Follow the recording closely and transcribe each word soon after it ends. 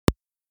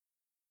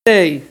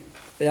Hey,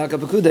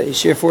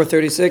 Shiur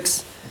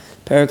 436,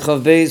 Perek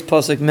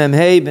Pasuk Mem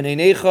Hey, B'nei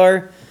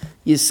Nechar,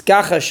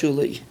 Yiskacha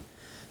Shuli.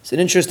 It's an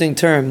interesting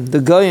term.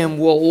 The Goyim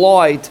will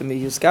lie to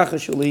me. Yiskacha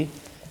Shuli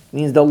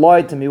means they'll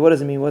lie to me. What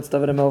does it mean? What's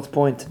David HaMelech's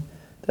point?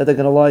 That they're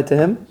going to lie to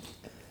him?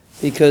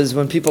 Because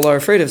when people are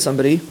afraid of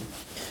somebody,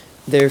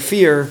 their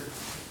fear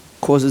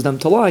causes them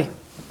to lie.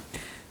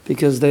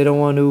 Because they don't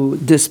want to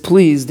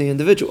displease the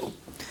individual.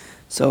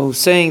 So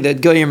saying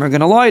that Goyim are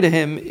going to lie to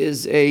him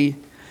is a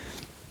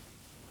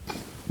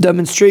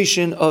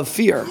demonstration of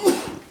fear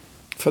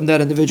from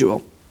that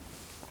individual.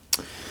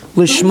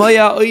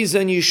 Lishmaya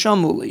oizen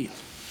yishamuli.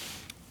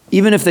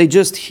 Even if they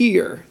just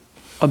hear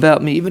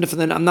about me, even if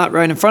I'm not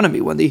right in front of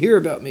me, when they hear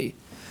about me,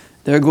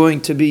 they're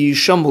going to be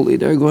yishamuli.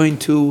 They're going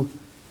to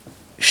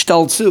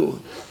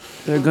shtaltzu.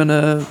 They're going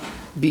to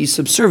be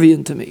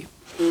subservient to me.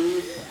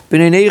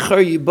 B'nei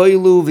nechar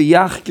yibaylu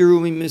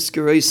v'yachkiru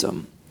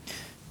mimiskeresam.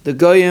 The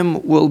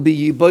goyim will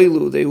be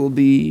yibaylu. They will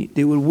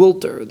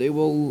wilter. They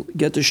will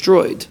get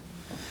destroyed.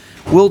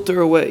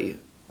 Wilter away,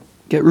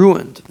 get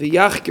ruined.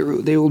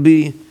 V'yachkiru, they will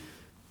be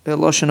a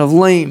lashon of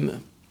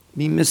lame,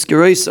 be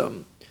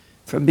miskeresam,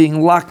 from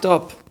being locked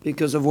up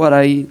because of what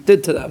I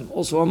did to them.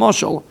 Also a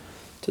mashal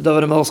to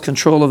David HaMelech's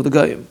control of the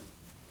Goyim.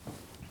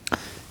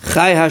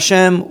 Chai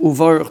Hashem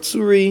uvarach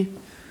tzuri.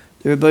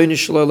 The Rebbeinu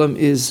Shalom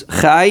is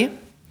Chai,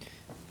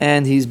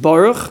 and he's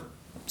Baruch.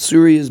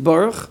 Tzuri is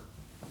Baruch.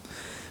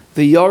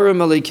 V'yarim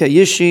alei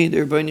yishi. The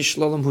Rebbeinu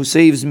Shalom who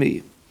saves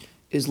me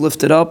is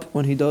lifted up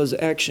when he does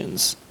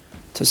actions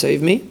to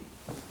save me.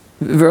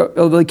 When he's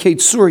my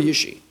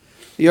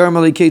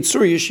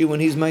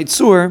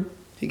tzur,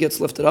 he gets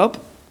lifted up.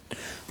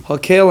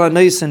 Hakel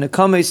hanais and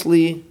nekames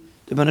li.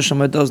 The Rebbeinu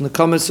Shalom does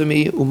nekames to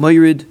me.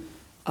 Umayrid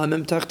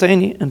amim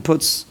tachteni, and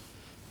puts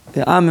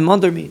the amim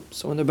under me.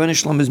 So when the Rebbeinu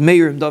Shalom is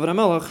Meirim David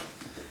HaMelech,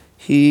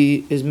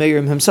 he is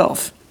Meirim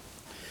himself.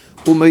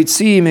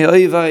 Umaitzi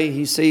me'oivai,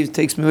 he saves,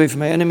 takes me away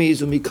from my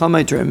enemies.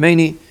 Umikamai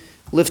teremeni,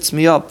 lifts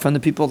me up from the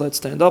people that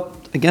stand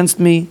up against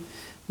me.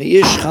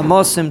 Meish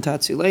chamasim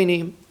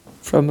tatzileni,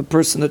 from a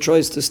person that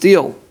tries to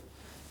steal,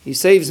 he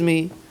saves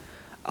me.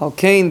 Al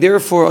kain,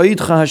 therefore,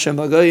 Aidcha Hashem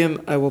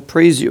Bagayim, I will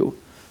praise you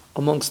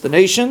amongst the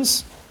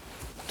nations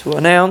to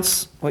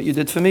announce what you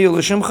did for me,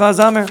 Ulashimcha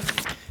Azamer,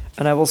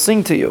 and I will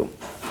sing to you.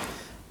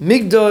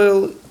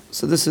 Migdal,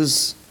 so this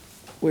is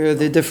where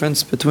the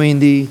difference between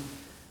the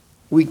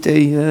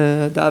weekday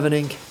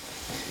davening,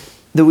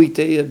 the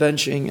weekday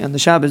benching, and the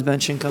Shabbos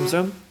benching comes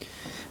from.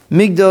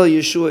 Migdal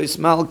Yeshua is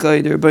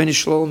Malkai. The Rebbeinu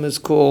Shalom is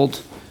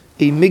called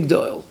a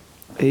Migdal,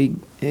 a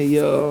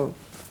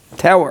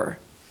tower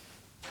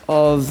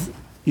of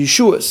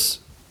Yeshuas.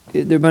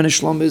 The Rebbeinu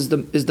Shalom is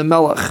the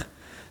Melech.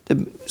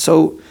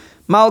 So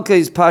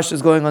Malkai's pasha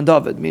is going on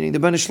David, meaning the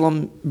Rebbeinu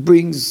Shalom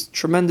brings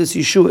tremendous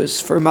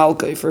Yeshuas for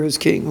Malkai, for his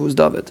king, who is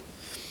David.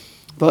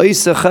 And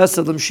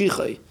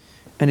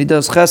he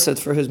does chesed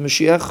for his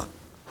Mashiach,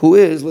 who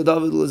is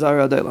LeDavid L'Zar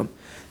Adailam.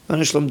 The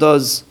Rebbeinu Shalom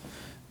does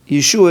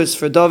Yeshuas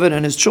for David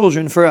and his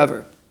children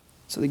forever.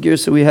 So the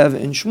girsa we have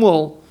in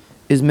Shmuel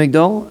is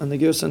Migdal, and the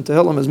girsa in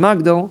Tehillim is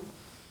Magdal,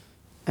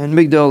 and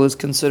Migdal is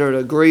considered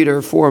a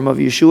greater form of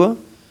Yeshua.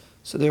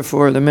 So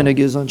therefore the minig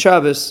is on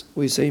Shabbos,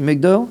 we say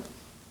Migdal,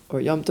 or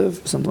Yom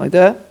Tov, something like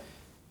that.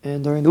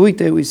 And during the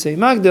weekday we say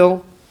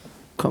Magdal,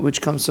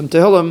 which comes from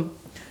Tehillim,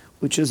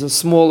 which is a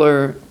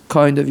smaller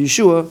kind of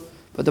Yeshua,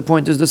 but the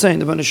point is the same.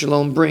 The Rebbeinu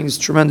Shalom brings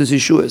tremendous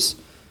Yeshuas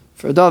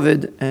for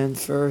David and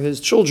for his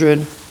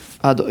children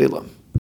ad olam.